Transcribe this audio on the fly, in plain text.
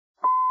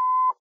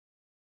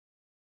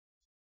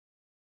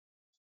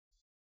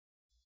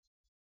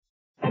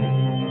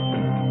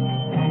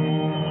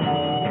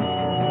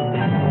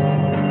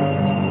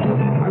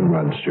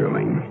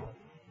Sterling.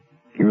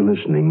 You're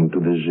listening to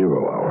the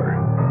Zero Hour.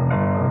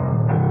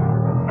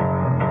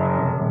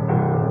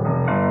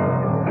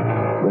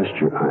 Rest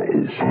your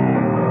eyes.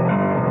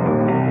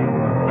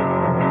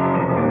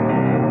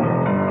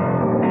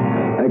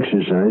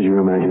 Exercise your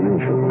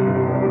imagination.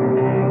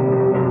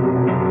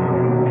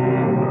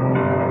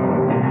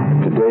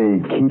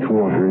 Today, Keith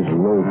Walker's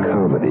low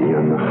comedy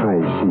on the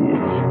high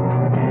seas.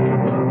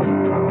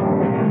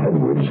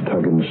 Edwards'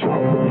 Tug and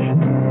Salvage.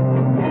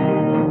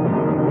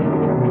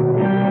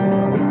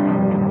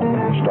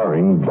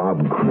 Starring Bob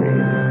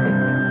Crane.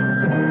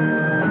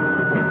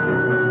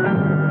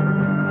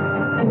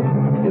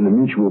 In the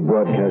Mutual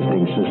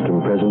Broadcasting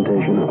System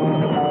presentation of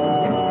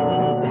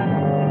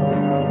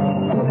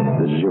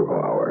The Zero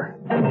Hour.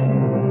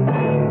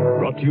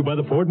 Brought to you by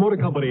the Ford Motor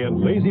Company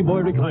and Lazy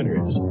Boy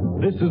Recliners.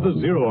 This is The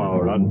Zero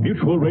Hour on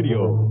Mutual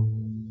Radio.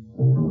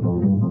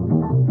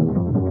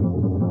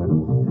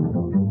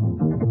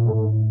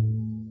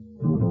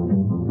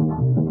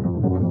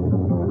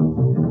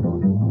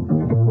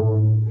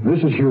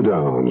 This is Hugh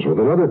Downs with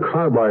another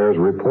car buyer's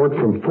report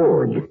from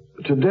Ford.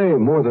 Today,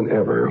 more than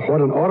ever,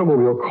 what an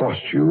automobile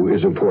costs you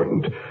is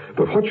important.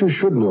 But what you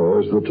should know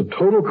is that the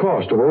total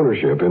cost of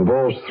ownership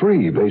involves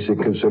three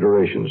basic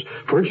considerations: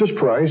 purchase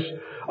price,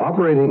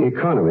 operating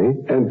economy,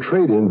 and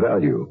trade-in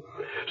value.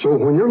 So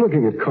when you're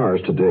looking at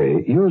cars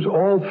today, use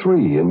all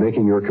three in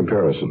making your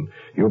comparison.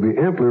 You'll be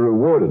amply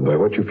rewarded by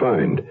what you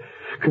find.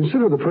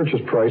 Consider the purchase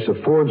price of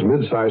Ford's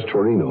midsize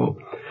Torino.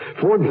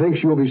 Ford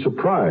thinks you'll be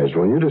surprised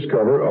when you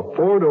discover a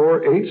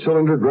four-door,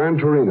 8-cylinder Gran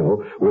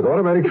Torino with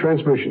automatic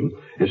transmission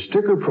is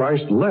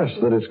sticker-priced less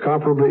than its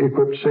comparably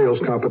equipped sales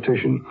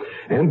competition.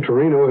 And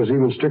Torino is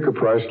even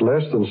sticker-priced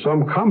less than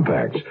some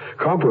compacts,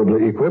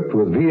 comparably equipped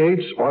with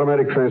V8s,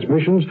 automatic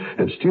transmissions,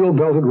 and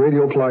steel-belted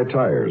radial-ply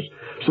tires.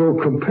 So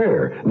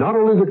compare not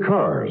only the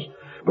cars,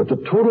 but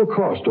the total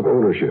cost of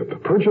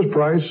ownership, purchase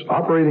price,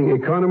 operating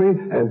economy,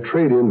 and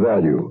trade-in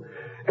value.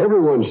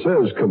 Everyone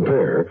says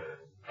compare.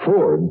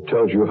 Ford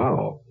tells you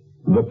how.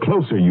 The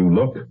closer you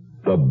look,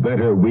 the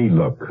better we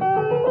look.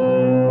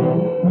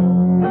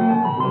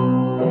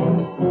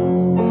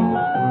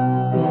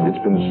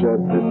 It's been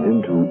said that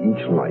into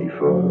each life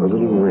a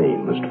little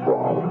rain must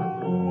fall.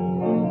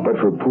 But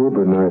for poor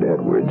Bernard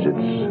Edwards,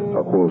 it's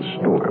a whole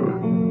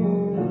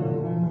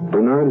storm.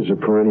 Bernard is a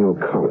perennial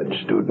college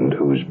student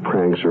whose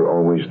pranks are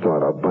always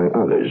thought of by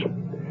others.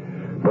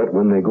 But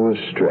when they go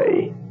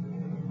astray,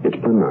 it's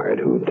Bernard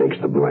who takes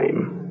the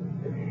blame.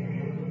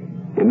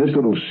 In this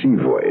little sea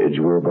voyage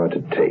we're about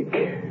to take,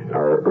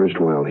 our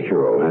erstwhile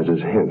hero has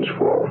his hands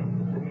full.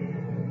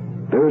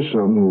 There are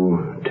some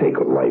who take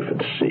life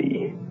at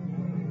sea,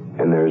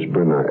 and there's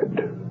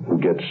Bernard, who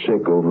gets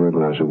sick over a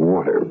glass of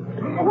water.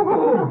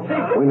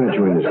 Why not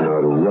join us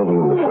now to revel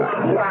in the fact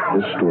that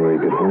this story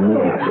could only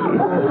happen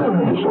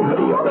to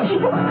somebody else?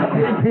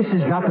 This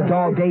is not the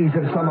dull days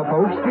of summer,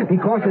 folks,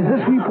 because as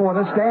this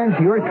reporter stands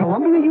here at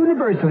Columbia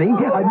University,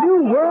 a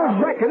new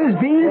world record is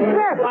being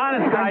set.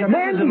 Honest, guys, and the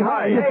man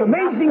behind this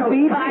amazing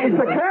feat is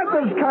the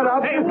Panthers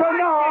cut-up,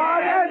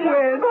 Bernard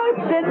Edwards.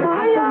 At the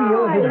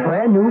wheel of his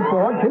brand new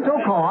Ford Pinto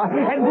car,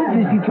 Edwards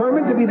is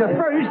determined to be the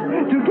first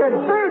to get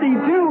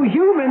 32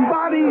 human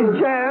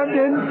bodies jammed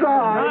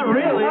inside. Not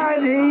really.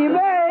 And he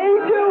may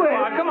do it.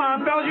 Oh, come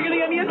on, fellas, you're going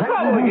to get me in Let's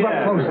trouble move up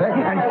again. closer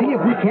and see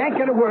if we can't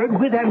get a word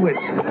with Edwards.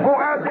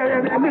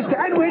 Mr.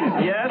 Edwards?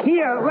 Yes?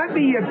 Here, let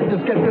me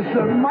just get this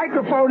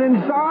microphone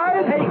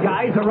inside. Hey,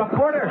 guys, a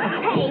reporter.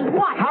 Hey,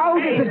 what? How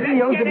does it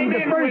feel to get be him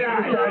the in first with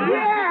us.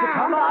 to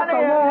come out the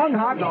long,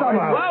 hot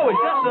summer? Whoa, it's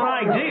just an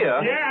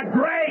idea. Yeah,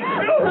 great.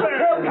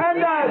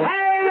 Stupendous.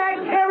 Hey,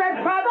 let's hear it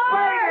from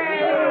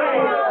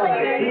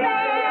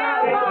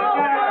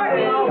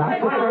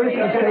That's the first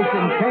of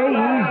station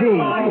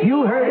KEZ. You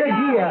heard it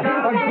here.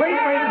 A great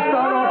way to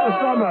start off the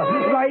summer.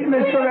 Right,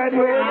 Mr.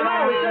 Edwards?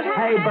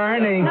 Hey,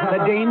 Bernie,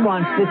 the dean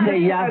wants to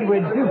see you.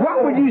 Edwards,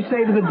 what would you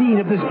say to the dean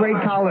of this great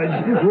college?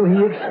 Will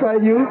he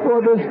expel you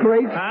for this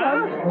great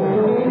stunt?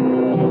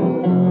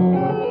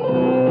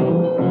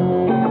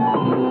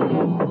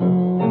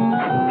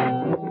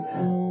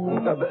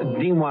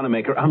 Dean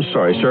Wanamaker, I'm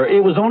sorry, sir.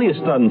 It was only a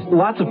stunt.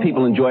 Lots of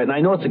people enjoy it, and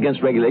I know it's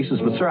against regulations,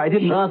 but, sir, I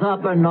didn't... Shut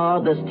up,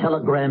 Bernard. This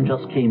telegram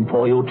just came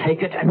for you.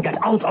 Take it and get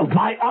out of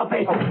my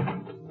office.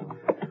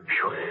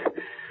 Whew.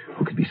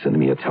 Who could be sending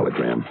me a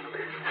telegram?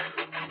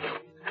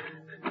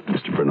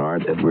 Mr.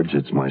 Bernard Edwards,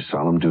 it's my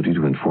solemn duty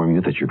to inform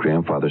you that your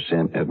grandfather,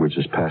 Sam Edwards,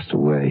 has passed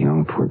away.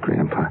 Oh, poor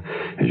Grandpa.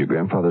 As your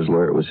grandfather's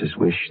lawyer, it was his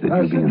wish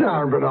that you be... Sit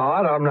down,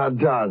 Bernard. I'm not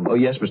done. Oh,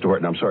 yes, Mr.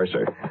 Horton. I'm sorry,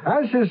 sir.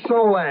 As his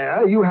sole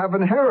heir, you have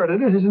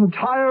inherited his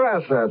entire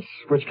assets,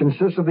 which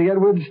consists of the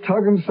Edwards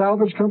Tug and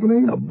Salvage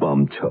Company. A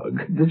bum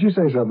tug. Did you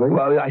say something?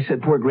 Well, I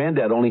said poor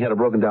Granddad only had a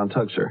broken-down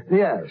tug, sir.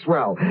 Yes,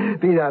 well,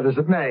 be that as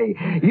it may,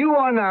 you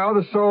are now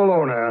the sole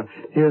owner.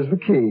 Here's the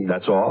key.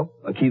 That's all?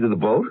 A key to the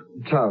boat?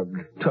 Tug.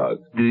 Tug.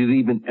 Did he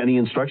leave any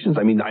instructions?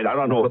 I mean, I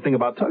don't know a thing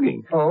about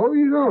tugging. Oh,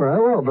 you know that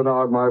well,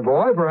 Bernard, my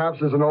boy.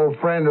 Perhaps as an old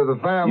friend of the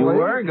family. You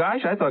were?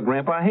 Gosh, I thought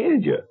Grandpa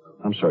hated you.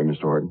 I'm sorry,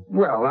 Mr. Horton.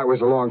 Well, that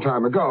was a long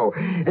time ago.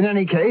 In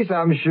any case,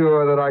 I'm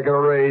sure that I can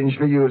arrange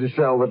for you to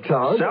sell the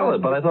tug. Sell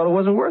it, but I thought it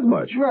wasn't worth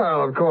much.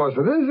 Well, of course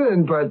it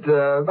isn't, but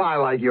I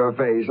like your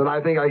face, and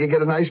I think I could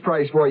get a nice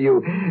price for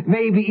you.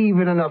 Maybe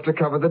even enough to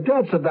cover the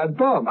debts of that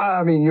bum.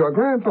 I mean, your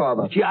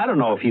grandfather. Gee, I don't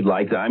know if he'd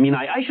like that. I mean,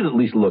 I should at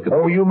least look at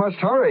Oh, you must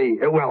hurry.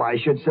 Well, I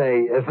should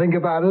say, think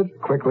about it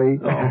quickly.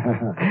 Oh.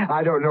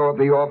 I don't know if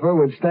the offer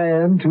would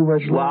stand too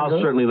much longer. Well,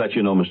 I'll certainly let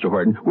you know, Mr.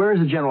 Horton. Where is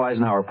the General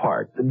Eisenhower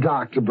Park?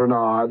 Dr.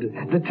 Bernard,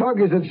 the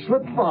tug is at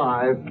slip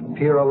 5,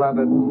 Pier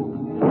 11.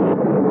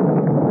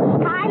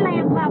 Hi,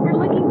 landlubber,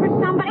 looking for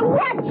somebody.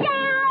 Watch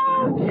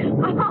out!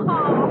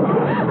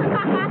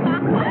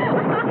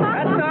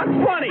 That's not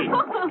funny.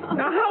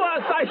 Now, how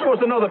else I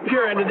supposed to know the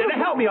pier ended there?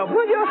 Help me out,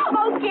 will you?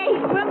 Okay,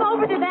 swim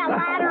over to that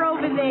ladder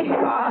over there.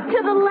 To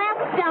the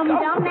left,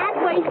 dum-dum. That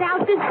way's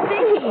out to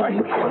sea.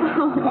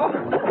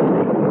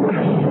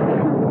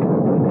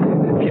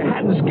 If you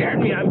hadn't scared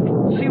me, I'd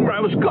seen where I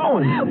was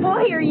going.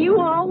 Boy, are you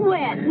all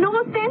wet. No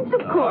offense,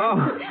 of course.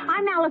 Oh.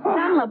 I'm Alice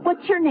Dunlop.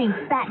 What's your name,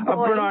 fat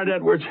boy? Bernard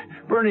Edwards.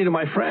 Bernie to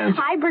my friends.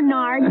 Hi,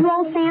 Bernard. You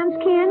old Sam's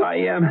kin? I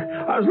am.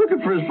 I was looking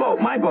for his boat.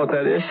 My boat,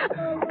 that is.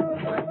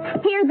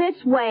 Here,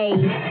 this way.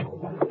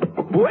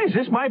 Boy, is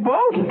this my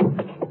boat?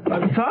 A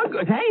tug?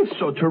 Hey, it's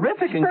so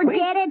terrific and clean.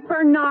 Forget it,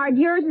 Bernard.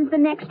 Yours is the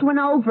next one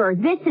over.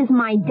 This is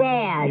my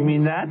dad. You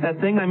mean that? That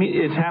thing? I mean,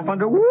 it's half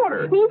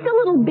underwater. Needs a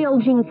little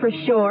bilging for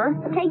sure.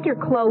 Take your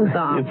clothes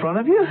off. In front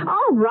of you?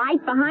 All right,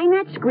 behind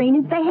that screen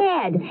is the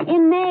head.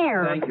 In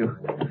there. Thank you.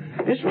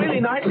 It's really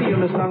nice of you,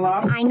 Miss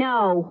Dunlop. I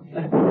know.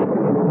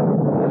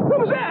 What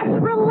was that?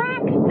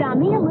 Relax,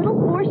 dummy. A little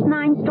force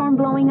 9 storm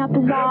blowing up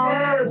is all.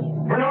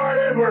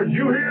 Bernard Edwards,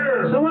 you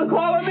here? Someone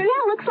calling me?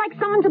 Yeah, looks like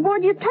someone's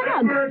aboard your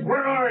tug. Edwards,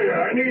 where are you?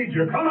 I need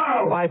you. Come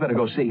out. Well, I better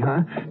go see,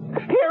 huh?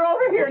 Here,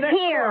 over here, next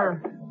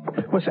Here.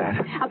 What's that?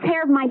 A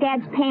pair of my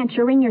dad's pants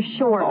are in your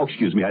shorts. Oh,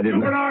 excuse me, I didn't...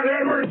 Bernard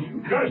Edwards,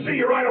 gotta see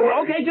you right away.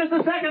 Okay, just a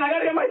second. I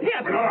gotta get my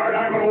pants. Bernard,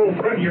 I'm an old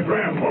friend of your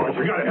grandpa's.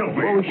 You gotta help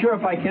me. Oh, sure,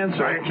 if I can,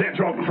 sir. I can't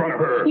talk in front of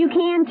her. You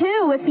can,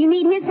 too. If you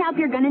need his help,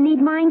 you're going to need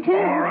mine, too.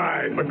 All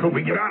right, but could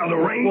we get out of the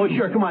rain? Well,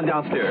 sure, come on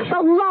downstairs.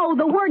 Below.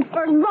 The word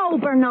for low,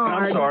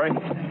 Bernard. I'm sorry.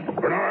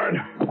 Bernard,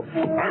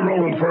 I'm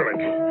Roland Furlick.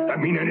 That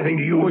mean anything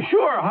to you? Well,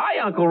 sure. Hi,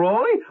 Uncle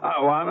Rolly.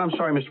 Oh, I'm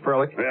sorry, Mr.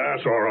 Furlick. Yeah,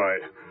 that's all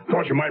right.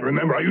 Thought you might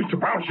remember I used to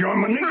bounce you on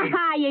my knee.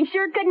 Ha, you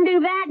sure couldn't do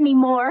that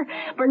anymore.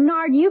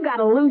 Bernard, you got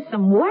to lose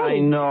some weight. I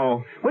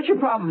know. What's your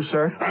problem,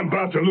 sir? I'm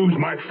about to lose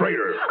my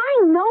freighter.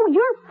 I know.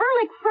 You're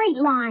Furlick Freight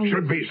Line.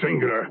 Should be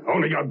singular.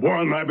 Only got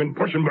one. I've been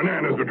pushing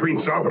bananas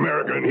between South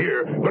America and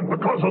here. But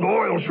because of the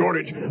oil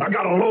shortage, I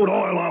got to load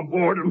oil on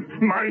board and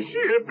my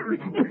ship.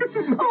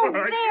 Oh,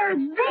 there.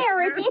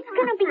 It's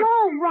going to be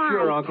all right.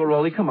 Sure, Uncle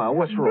Rolly. Come on.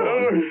 What's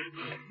wrong?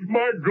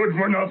 My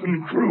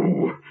good-for-nothing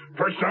crew.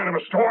 First sign of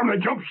a storm, they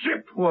jump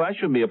ship. Well, that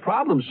shouldn't be a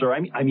problem, sir.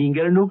 I mean,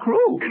 get a new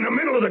crew. In the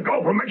middle of the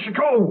Gulf of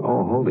Mexico.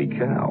 Oh, holy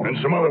cow. And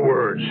some other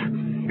words.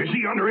 You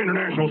see, under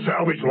international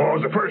salvage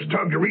laws, the first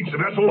tug to reach the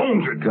vessel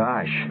owns it.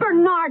 Gosh.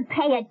 Bernard,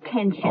 pay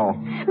attention. Oh.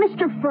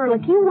 Mr.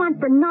 Furlick, you want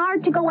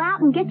Bernard to go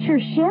out and get your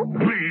ship?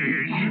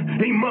 Please.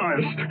 He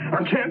must.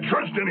 I can't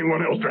trust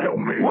anyone else to help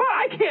me. Well,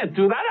 I can't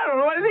do that. I don't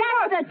know anything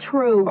That's the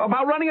truth.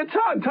 about running a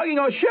tug, tugging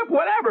a ship,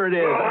 whatever it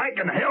is. Well, I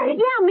can help.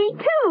 Yeah, me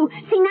too.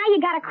 See, now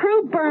you got a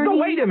crew, Bernie. But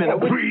wait a minute. Oh,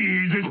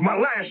 please, it's my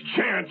last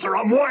chance or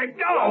I'm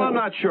wiped out. Well, I'm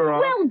not sure.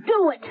 We'll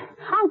do it.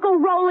 Uncle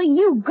Rolly,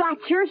 you got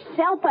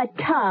yourself a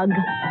tug.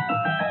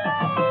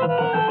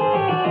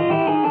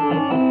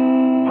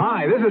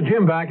 Hi, this is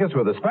Jim Backus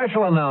with a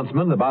special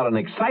announcement about an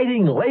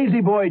exciting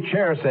Lazy Boy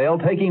chair sale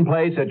taking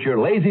place at your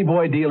Lazy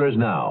Boy dealers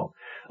now.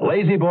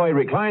 Lazy Boy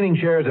reclining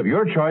chairs of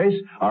your choice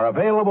are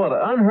available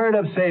at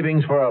unheard-of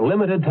savings for a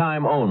limited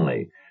time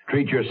only.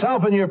 Treat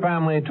yourself and your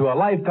family to a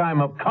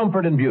lifetime of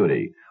comfort and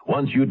beauty.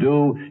 Once you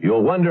do,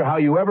 you'll wonder how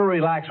you ever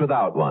relax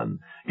without one.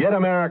 Get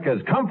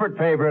America's comfort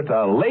favorite,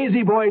 a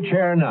Lazy Boy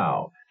chair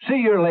now. See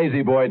your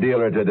Lazy Boy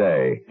dealer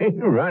today.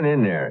 Run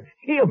in there.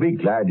 He'll be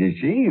glad to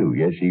see you.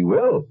 Yes, he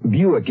will.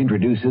 Buick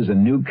introduces a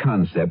new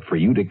concept for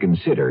you to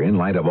consider in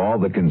light of all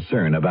the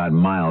concern about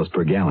miles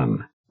per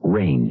gallon.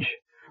 Range.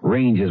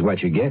 Range is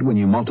what you get when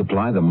you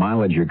multiply the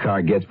mileage your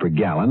car gets per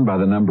gallon by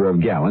the number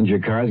of gallons your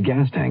car's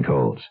gas tank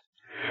holds.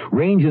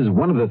 Range is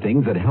one of the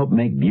things that help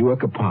make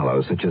Buick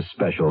Apollo such a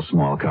special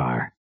small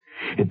car.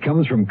 It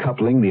comes from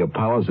coupling the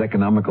Apollo's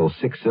economical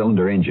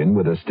 6-cylinder engine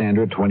with a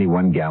standard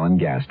 21-gallon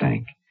gas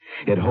tank.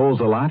 It holds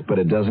a lot, but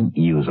it doesn't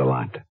use a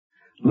lot.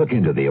 Look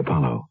into the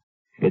Apollo.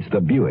 It's the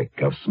Buick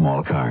of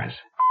small cars.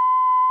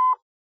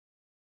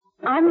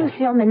 I'm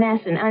Lucille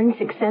Maness, an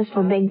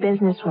unsuccessful big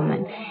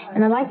businesswoman,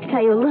 and I'd like to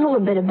tell you a little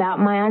bit about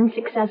my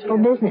unsuccessful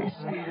business.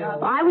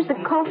 Well, I was the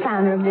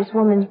co-founder of this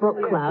women's book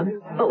club,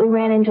 but we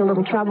ran into a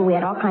little trouble. We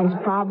had all kinds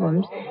of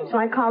problems, so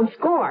I called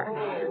SCORE.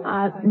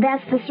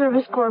 That's the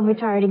Service Corps of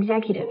Retired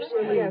Executives.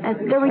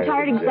 They're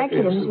retired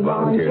executives who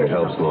volunteer to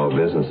help small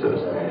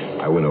businesses.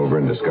 I went over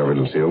and discovered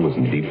Lucille was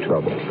in deep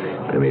trouble.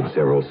 I made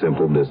several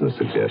simple business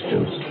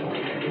suggestions.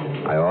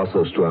 I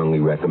also strongly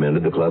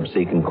recommended the club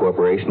seek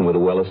incorporation with a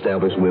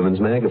well-established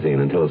women's magazine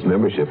until its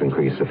membership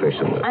increased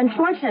sufficiently.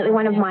 Unfortunately,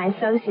 one of my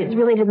associates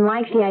really didn't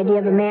like the idea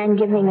of a man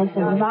giving us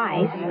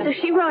advice, so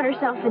she wrote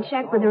herself a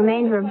check with the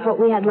remainder of what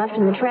we had left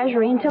in the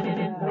treasury until...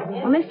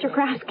 Well, Mr.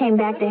 Krause came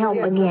back to help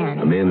again.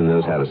 A man who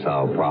knows how to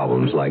solve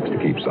problems likes to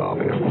keep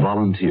solving them.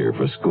 Volunteer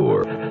for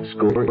SCORE.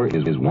 SCORE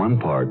is one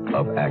part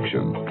of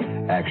action.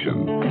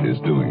 Action is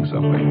doing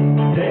something.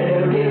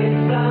 There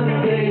is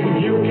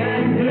something you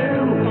can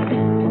do.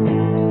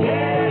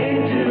 Get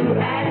into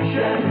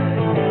action.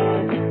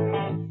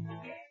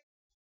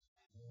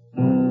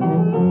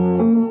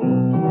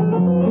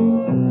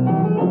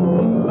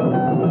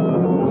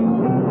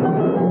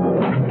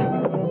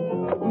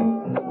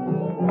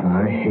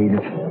 I hate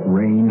it.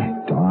 Rain,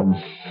 darn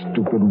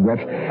stupid wet.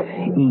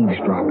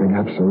 Eavesdropping,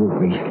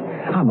 absolutely.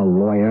 I'm a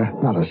lawyer,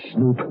 not a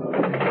snoop.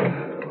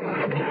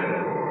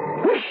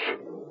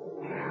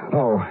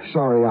 Oh,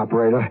 sorry,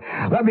 operator.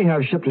 Let me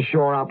have ship to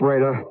shore,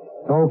 operator.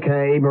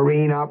 Okay,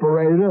 marine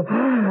operator.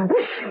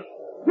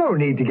 No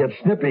need to get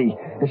snippy.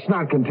 It's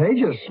not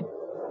contagious.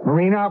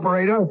 Marine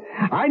operator,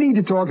 I need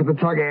to talk to the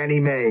tug Annie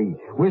Mae.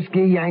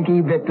 Whiskey Yankee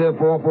Victor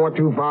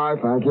 4425,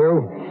 thank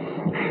you.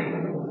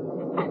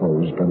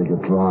 Clothes better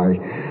get dry.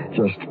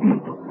 Just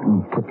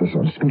put this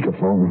on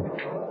speakerphone.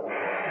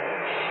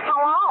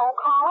 Hello,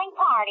 calling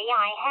party.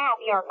 I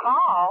have your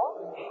call.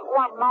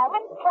 One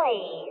moment,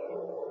 please.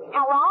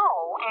 Hello,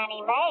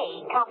 Annie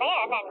Mae. Come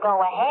in and go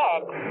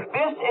ahead.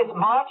 This is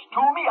March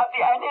Toomey of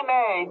the Annie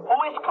Mae. Who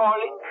is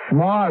calling?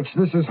 March,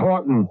 this is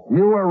Horton.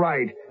 You were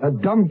right. A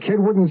dumb kid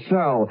wouldn't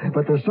sell,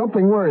 but there's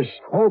something worse.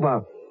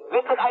 Over.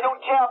 Listen, I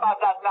don't care about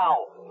that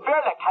now.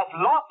 Verlick has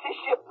lost his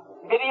ship.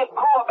 Idiot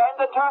crew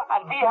abandoned her,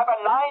 and we have a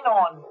line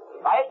on.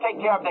 I'll take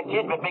care of the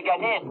kid when we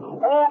get in.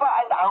 Over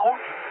and out.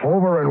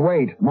 Over and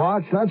wait.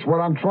 March, that's what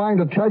I'm trying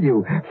to tell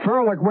you.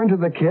 Furlick went to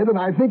the kid, and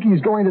I think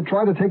he's going to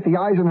try to take the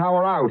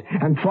Eisenhower out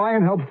and try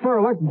and help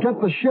Furlick get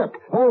the ship.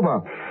 Over.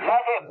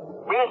 Let him.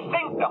 We'll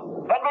sink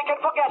them. Then we can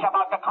forget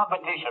about the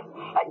competition.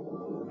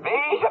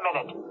 Wait a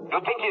minute. You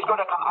think he's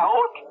going to come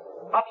out?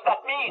 What's that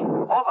mean?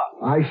 Over.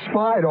 I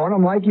spied on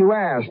him like you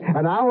asked,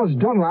 and Alice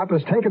Dunlap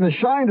has taken a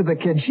shine to the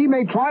kid. She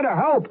may try to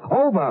help.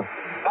 Over.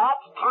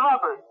 That's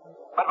trouble.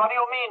 But what do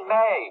you mean,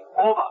 May?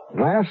 Over.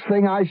 Last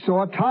thing I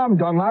saw, Tom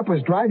Dunlap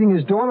was dragging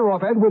his daughter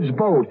off Edward's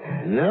boat.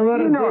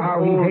 Never you know how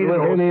he hated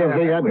any of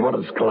the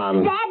Edwards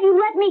clan. Dad, you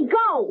let me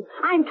go.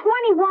 I'm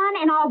 21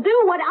 and I'll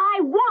do what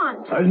I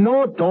want.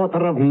 No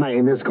daughter of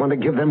mine is going to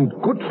give them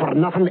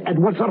good-for-nothing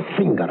Edwards or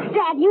finger.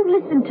 Dad, you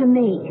listen to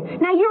me.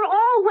 Now, you're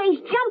always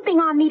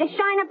jumping on me to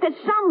shine up to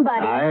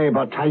somebody. Aye,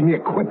 but time you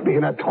quit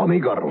being a Tommy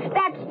girl.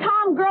 That's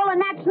Tom girl, and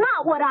that's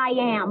not what I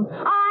am.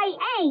 I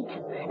ain't.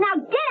 Now,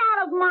 get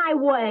out of my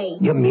way.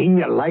 You mean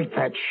you like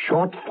that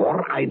short,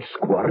 four-eyed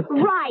squirt?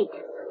 Right.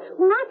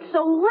 Not so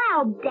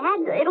loud,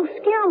 Dad. It'll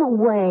scare him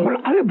away. Well,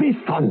 I'll be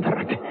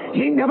thundered.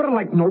 He never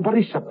liked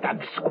nobody except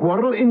that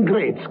squirrel in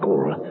grade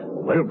school.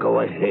 Well, go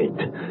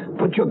ahead.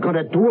 But you're going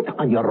to do it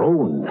on your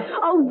own.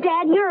 Oh,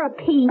 Dad, you're a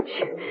peach.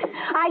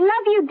 I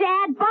love you,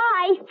 Dad.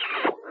 Bye.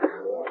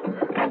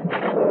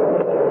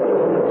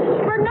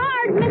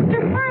 Bernard,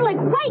 Mr. Furlick,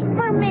 wait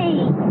for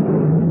me.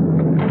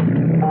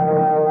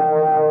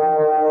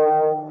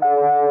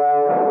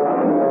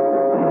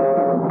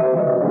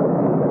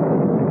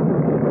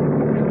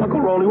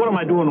 What am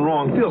I doing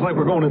wrong? Feels like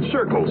we're going in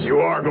circles. You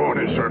are going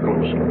in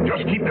circles.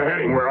 Just keep the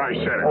heading where I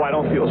said it. Oh, I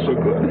don't feel so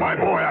good. My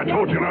boy, I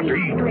told you not to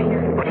eat.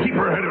 But keep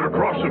her headed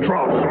across the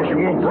trough so she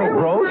won't broach.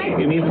 Broach?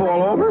 You mean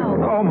fall over?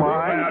 Oh,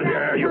 my.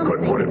 Yeah, you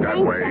could put it that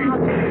way.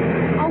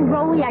 Oh,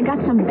 Rolly, I got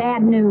some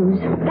bad news.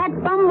 That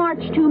bum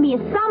March Toomey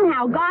has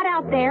somehow got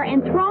out there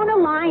and thrown a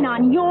line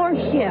on your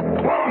ship.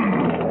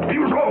 Bum! He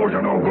was always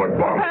a no-good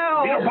bum.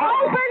 Help!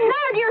 Oh,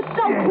 Bernard, you're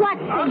so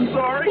klutzy. I'm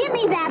sorry. Give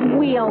me that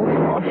wheel.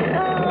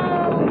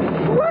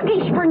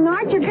 Sluggish,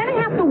 Bernard. You're going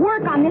to have to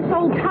work on this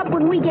old tub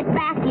when we get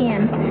back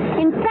in.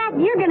 In fact,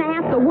 you're going to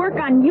have to work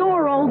on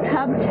your old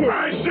tub, too.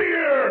 I see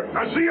her!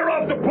 I see her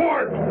off the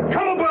port!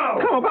 Come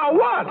about! Come about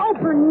what? Oh,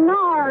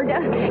 Bernard.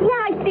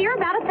 Yeah, I see her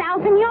about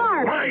 1,000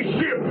 yards. My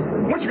ship!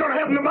 What's going to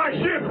happen to my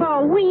ship?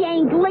 Oh, we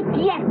ain't licked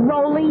yet,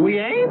 Rolly. We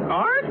ain't?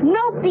 Aren't?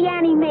 Nope, the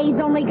Annie Mae's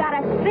only got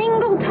a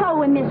single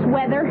toe in this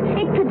weather.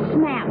 It could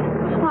snap.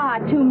 Ah,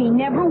 Toomey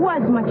never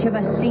was much of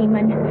a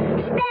seaman.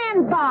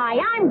 Stand by.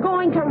 I'm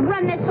going to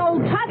run this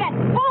old tug at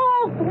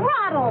full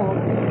throttle.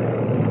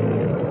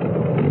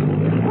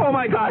 Oh,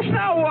 my gosh,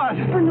 now what?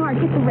 Bernard,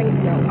 get the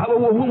radio.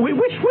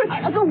 Which?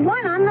 The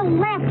one on the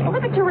left.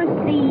 Flip it to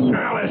receive.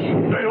 Alice,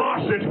 they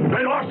lost it.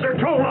 They lost their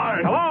tow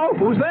line. Hello?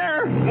 Who's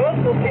there? This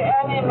is the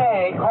Annie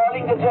Mae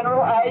calling the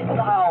General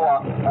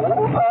Eisenhower.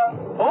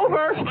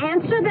 Over.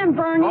 Answer them,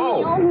 Bernie.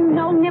 Oh.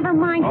 No, never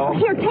mind. Oh.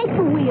 Here, take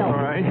the wheel. All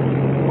right.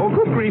 Oh,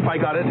 good grief, I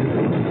got it.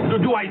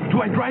 Do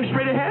I drive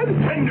straight ahead?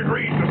 10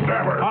 degrees to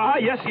starboard.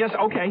 Yes,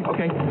 okay.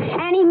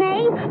 Annie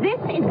Mae,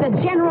 this is the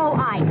General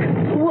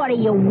Ike. What do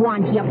you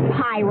want, you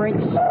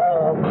pirates?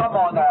 Oh, come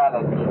on,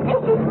 Alice.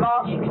 This is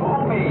March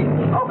Toomey.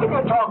 How can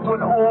you talk to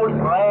an old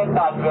friend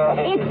that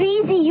way? It's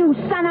easy, you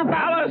son of a...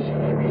 Alice!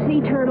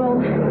 Sea Turtle.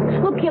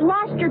 Look, you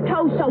lost your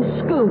toe, so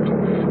scoot.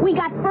 We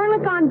got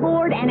Furlick on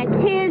board, and it's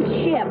his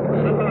ship.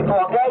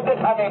 Forget it,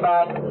 honey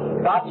man.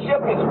 That ship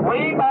is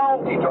free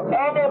bounty to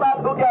any man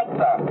who gets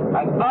her,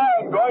 and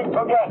I'm going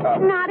to get her.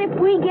 Not if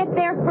we get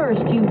there first,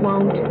 you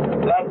won't.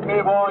 Let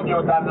me warn you,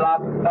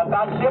 Dunlop,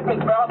 that ship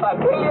is worth $1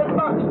 million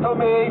to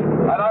me,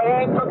 and I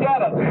ain't to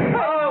get it.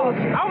 Oh,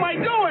 how am I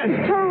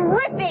doing?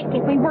 Terrific!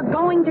 If we were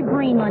going to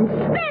Greenland,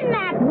 spin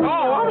that wheel.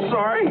 Oh, I'm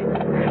sorry.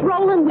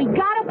 Roland, we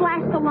gotta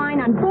blast the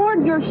line on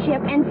board your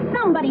ship, and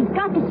somebody's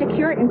got to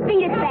secure it and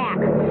feed it back.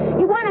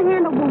 You want to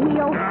handle the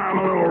wheel? I'm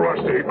a little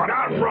rusty, but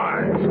I'll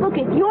try. Look,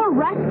 if you're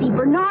rusty,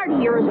 Bernard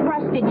here is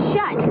rusted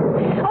shut.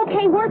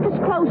 Okay, work is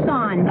close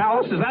on.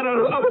 Alice, is that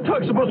other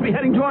tug supposed to be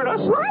heading toward us?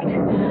 What?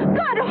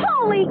 Good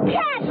holy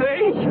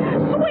catfish!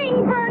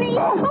 Swing, Bernie!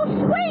 Oh,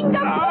 swing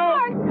the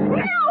port!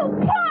 No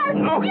port!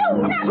 Oh, You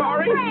I'm never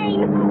sorry.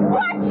 rain!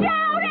 Watch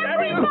out,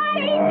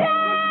 everybody!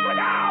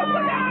 Look out!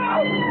 Look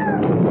out!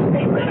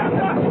 Hey,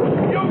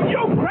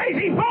 you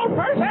crazy boat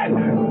person!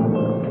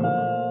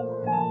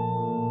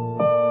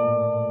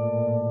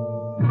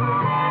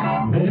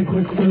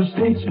 Mediquit First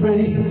Aid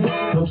Spray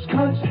helps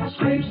cuts,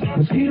 scrapes,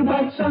 mosquito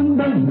bites,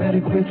 sunburn.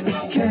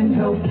 Mediquit can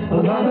help a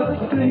lot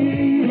of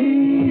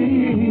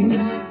things.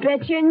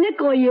 Bet your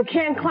nickel you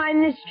can't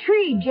climb this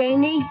tree,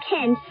 Janie.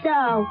 Can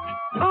so.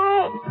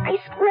 Oh, I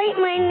scraped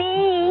my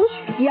knee.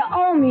 You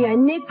owe me a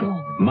nickel.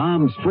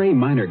 Mom, spray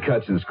minor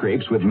cuts and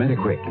scrapes with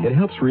Mediquick. It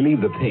helps relieve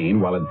the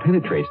pain while it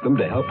penetrates them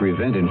to help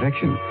prevent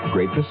infection.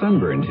 Great for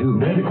sunburn, too.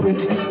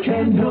 Mediquit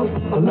can help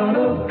a lot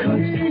of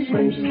cuts,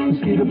 scrapes,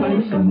 mosquito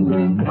bites,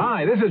 sunburn.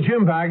 Hi, this is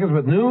Jim Packers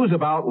with news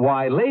about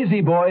why Lazy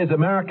Boy is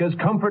America's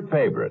comfort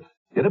favorite.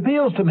 It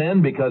appeals to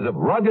men because of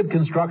rugged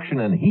construction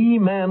and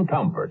He-Man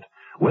comfort.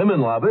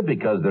 Women love it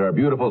because there are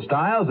beautiful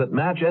styles that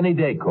match any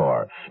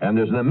decor, and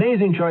there's an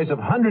amazing choice of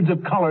hundreds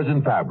of colors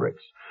and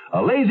fabrics.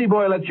 A Lazy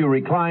Boy lets you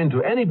recline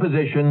to any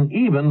position,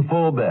 even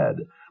full bed.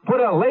 Put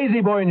a Lazy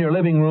Boy in your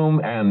living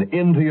room and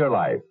into your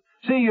life.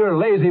 See your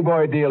Lazy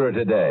Boy dealer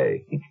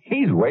today.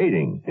 He's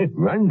waiting.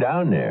 Run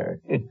down there.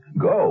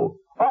 Go.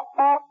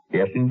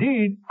 Yes,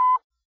 indeed.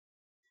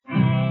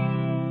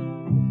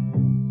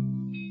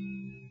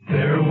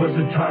 There was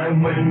a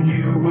time when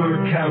you were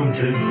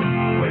counted,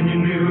 when you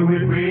knew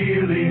it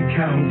really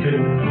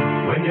counted,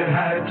 when you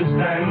had to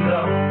stand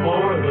up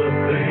for the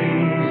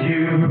things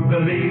you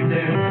believed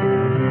in.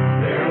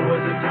 There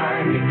was a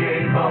time you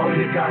gave all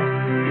you got,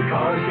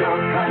 because your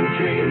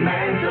country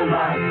meant a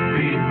lot.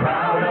 Be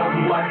proud of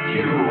what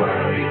you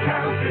were, be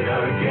counted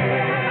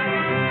again.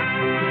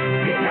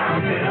 Be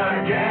counted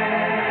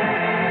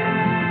again,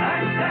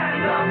 and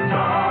stand up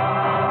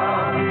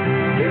tall.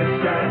 You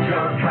served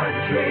your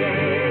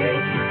country.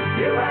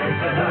 You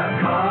answer the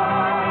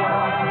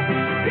call,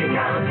 be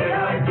counted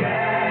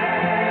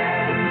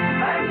again,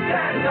 and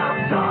stand up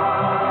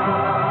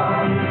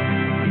tall.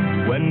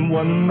 When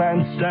one man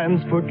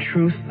stands for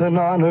truth and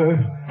honor,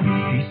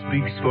 he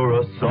speaks for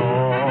us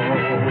all.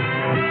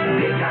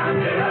 Be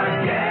counted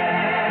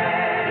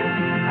again,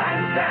 and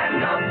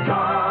stand up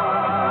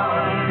tall.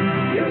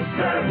 You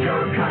served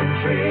your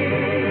country,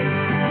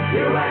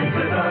 you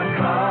answer the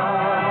call.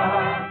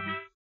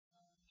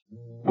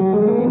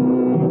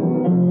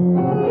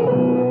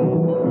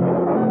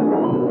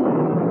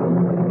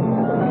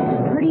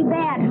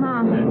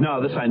 No,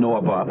 this I know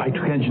about. I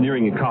took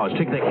engineering in college.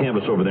 Take that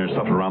canvas over there and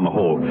stuff it around the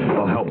hole.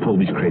 I'll help pull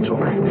these crates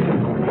over.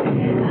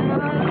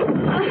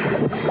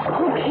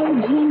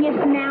 Okay, genius,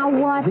 now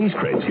what? These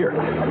crates, here.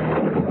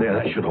 There,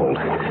 that should hold.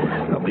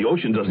 Now, the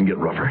ocean doesn't get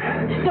rougher.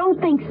 Don't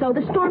think so.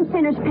 The storm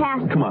center's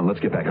passed. Come on, let's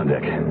get back on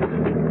deck.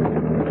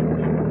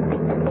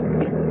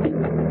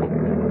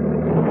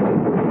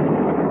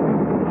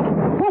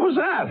 What was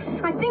that?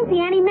 I think the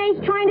Annie Mae's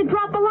trying to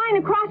drop a line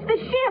across the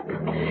ship.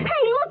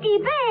 Hey, looky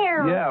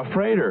there. Yeah, a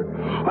freighter.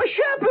 A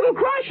ship, it'll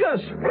crush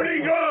us.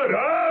 Pretty good,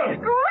 huh?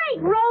 Great,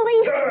 Rolly.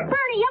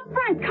 Bernie, up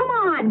front, come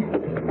on.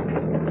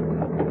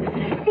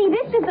 See,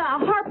 this is a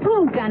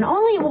harpoon gun,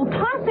 only it will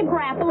toss a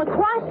grapple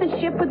across the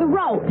ship with a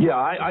rope. Yeah,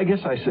 I guess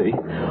I see.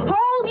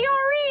 Hold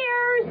your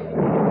ears.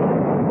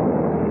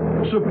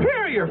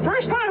 Superior.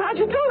 First time. How'd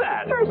you do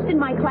that? First in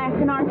my class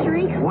in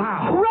archery.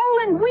 Wow.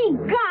 Roland, we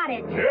got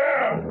it.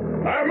 Yeah.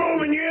 I'm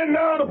moving you in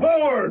now to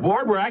board.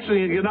 Board? We're actually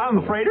going to get on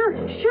the freighter?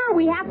 Sure,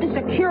 we have to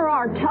secure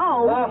our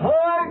toe.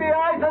 Ahoy, the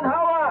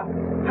Eisenhower!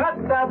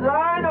 Cut that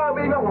line or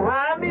we will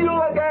ram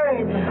you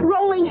again.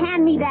 Rolly,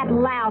 hand me that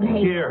loud hay.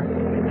 Here.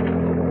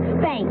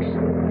 Thanks.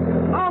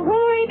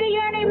 Ahoy, the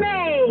Annie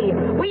Mae!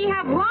 We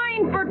have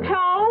line for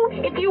tow.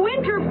 If you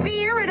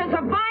interfere, it is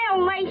a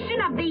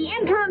violation of the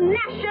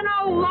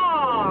international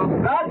law.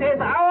 That is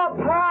our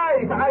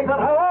prize,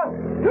 Eisenhower.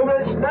 You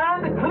will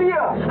stand clear.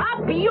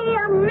 Up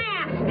your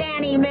mast,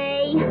 Annie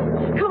Mae.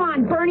 Come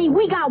on, Bernie,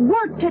 we got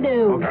work to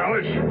do.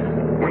 Alice,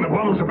 when the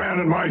bums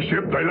abandoned my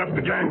ship, they left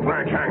the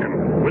gangplank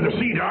hanging. With the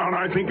sea down,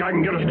 I think I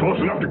can get us close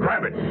enough to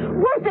grab it.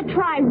 Worth a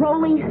try,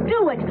 Rolly.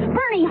 Do it.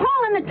 Bernie,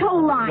 haul in the tow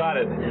line. Got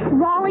it.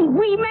 Rolly,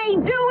 we may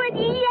do it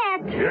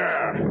yet.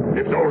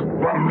 Yeah, if those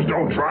bums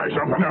don't try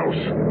something else.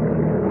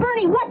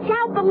 Bernie, watch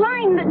out the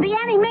line. The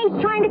Annie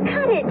Mae's trying to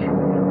cut it.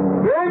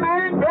 We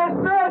mean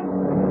business.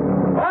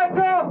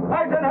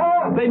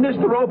 Eisenhower. They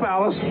missed the rope,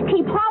 Alice.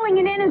 Keep hauling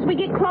it in as we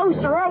get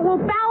closer, or we'll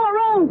foul our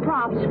own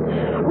props.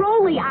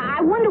 Rolly,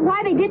 I wonder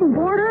why they didn't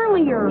board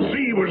earlier.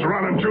 Sea was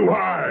running too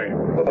high.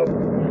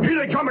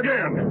 Here they come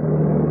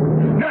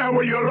again. Now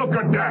will you look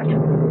at that?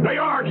 They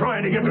are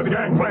trying to get to the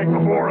gangplank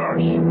before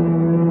us.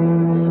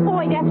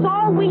 Boy, that's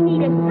all we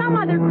need is some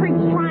other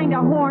creeps trying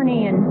to horn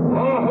in.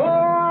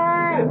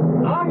 Ahoy!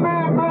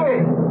 Amen!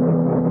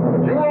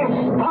 You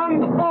will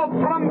stand up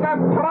from the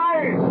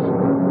prize.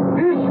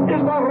 This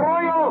is the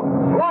Royal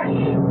Flush.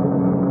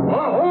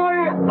 Ahoy,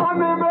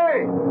 Amen!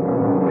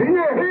 Do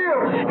you hear?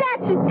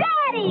 That's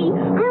Daddy!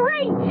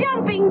 Great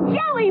jumping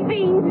jelly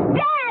beans,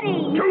 Daddy!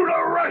 To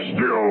the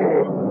rescue!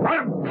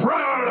 I'm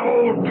proud of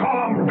old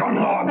Tom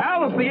Dunlop.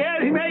 Alice, the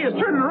Annie Mae is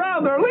turning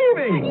around. They're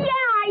leaving. Yeah,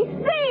 I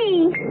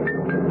see.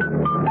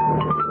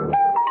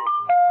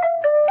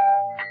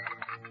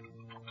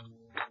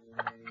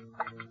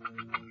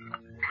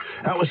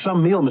 That was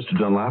some meal, Mr.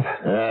 Dunlop.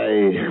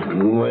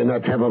 Why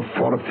not have a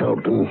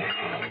forfeit?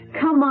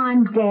 Come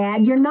on,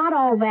 Dad. You're not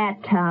all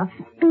that tough.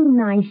 Be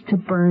nice to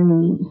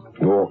Bernie.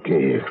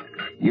 Okay.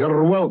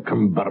 You're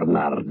welcome,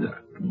 Bernard.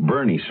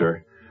 Bernie,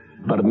 sir.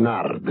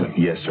 Bernard.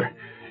 Yes, sir.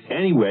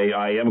 Anyway,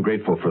 I am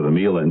grateful for the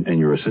meal and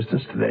your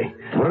assistance today.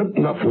 For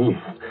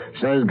nothing.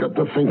 Says got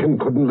to thinking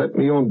couldn't let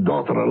me own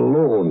daughter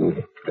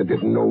alone. I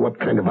didn't know what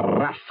kind of a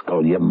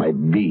rascal you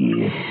might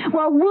be.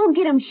 Well, we'll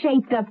get him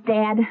shaped up,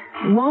 Dad.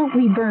 Won't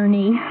we,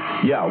 Bernie?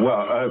 Yeah,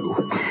 well,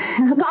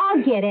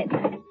 I'll get it.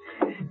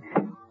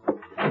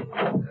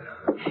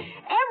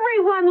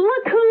 Everyone,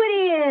 look who it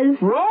is.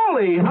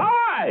 Rolly,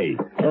 hi!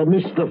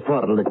 Mr.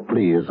 Farlick,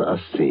 please, a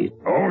seat.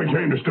 I only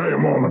came to stay a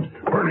moment.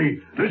 Bernie,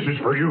 this is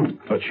for you.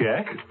 A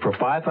check? For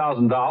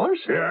 $5,000?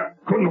 Yeah,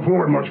 couldn't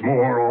afford much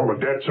more, all the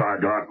debts I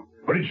got.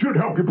 But it should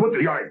help you put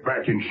the Ike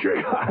back in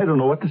shape. I don't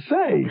know what to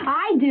say.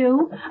 I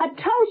do. A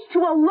toast to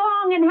a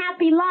long and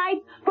happy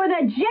life for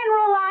the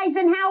General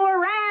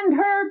Eisenhower and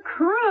her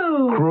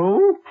crew.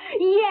 Crew?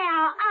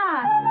 Yeah,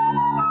 us.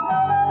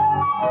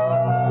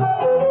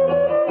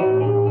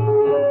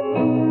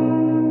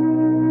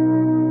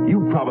 You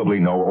probably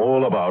know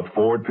all about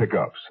Ford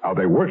pickups, how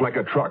they work like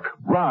a truck,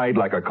 ride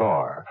like a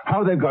car,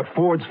 how they've got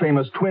Ford's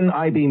famous twin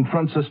I-beam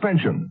front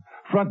suspension,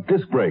 front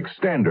disc brakes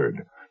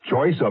standard,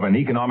 choice of an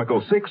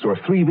economical 6 or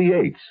 3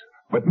 V8s.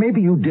 But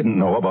maybe you didn't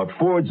know about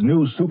Ford's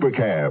new Super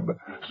Cab.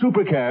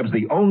 Super Cab's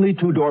the only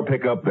two-door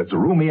pickup that's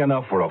roomy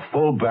enough for a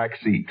full back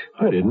seat.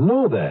 I didn't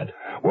know that.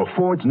 Well,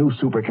 Ford's new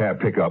Super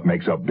Cab pickup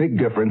makes a big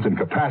difference in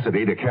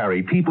capacity to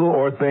carry people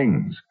or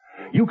things.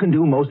 You can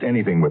do most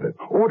anything with it.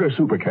 Order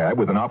Super Cab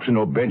with an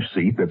optional bench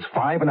seat that's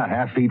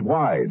 5.5 feet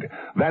wide.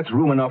 That's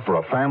room enough for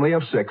a family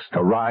of 6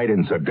 to ride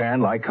in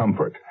sedan-like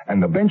comfort.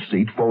 And the bench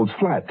seat folds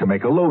flat to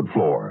make a load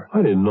floor.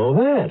 I didn't know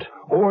that.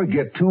 Or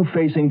get 2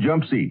 facing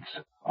jump seats.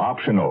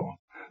 Optional.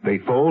 They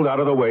fold out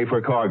of the way for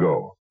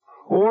cargo.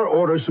 Or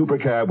order Super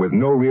Cab with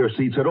no rear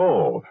seats at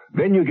all.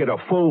 Then you get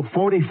a full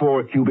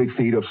 44 cubic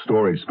feet of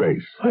storage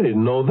space. I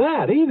didn't know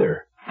that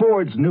either.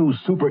 Ford's new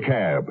Super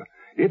Cab.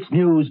 It's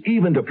news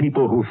even to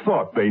people who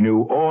thought they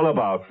knew all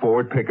about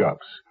Ford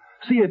pickups.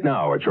 See it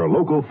now at your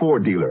local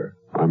Ford dealer.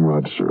 I'm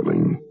Rod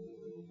Serling.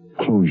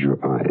 Close your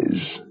eyes.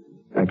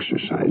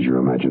 Exercise your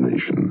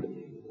imagination.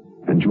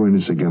 And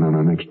join us again on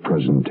our next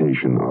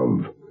presentation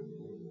of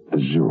The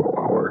Zero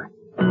Hour.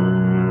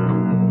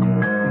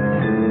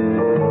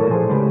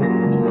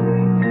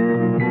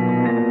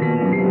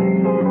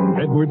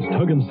 Edwards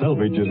Tug and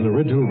Salvage is an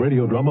original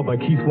radio drama by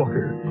Keith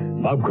Walker.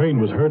 Bob Crane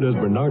was heard as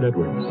Bernard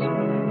Edwards.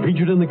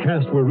 Featured in the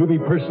cast were Ruby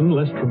Person,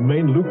 Les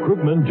Tremaine, Luke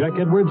Krugman, Jack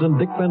Edwards, and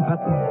Dick Van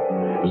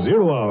Patten.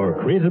 Zero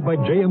Hour, created by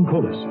J.M.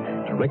 Collis,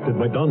 directed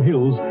by Don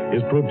Hills,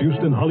 is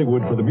produced in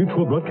Hollywood for the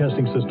Mutual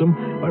Broadcasting System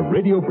by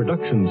Radio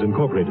Productions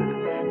Incorporated.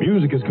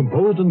 Music is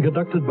composed and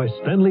conducted by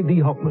Stanley D.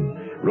 Hoffman,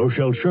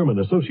 Rochelle Sherman,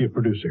 associate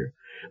producer.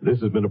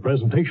 This has been a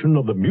presentation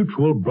of the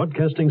Mutual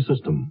Broadcasting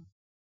System.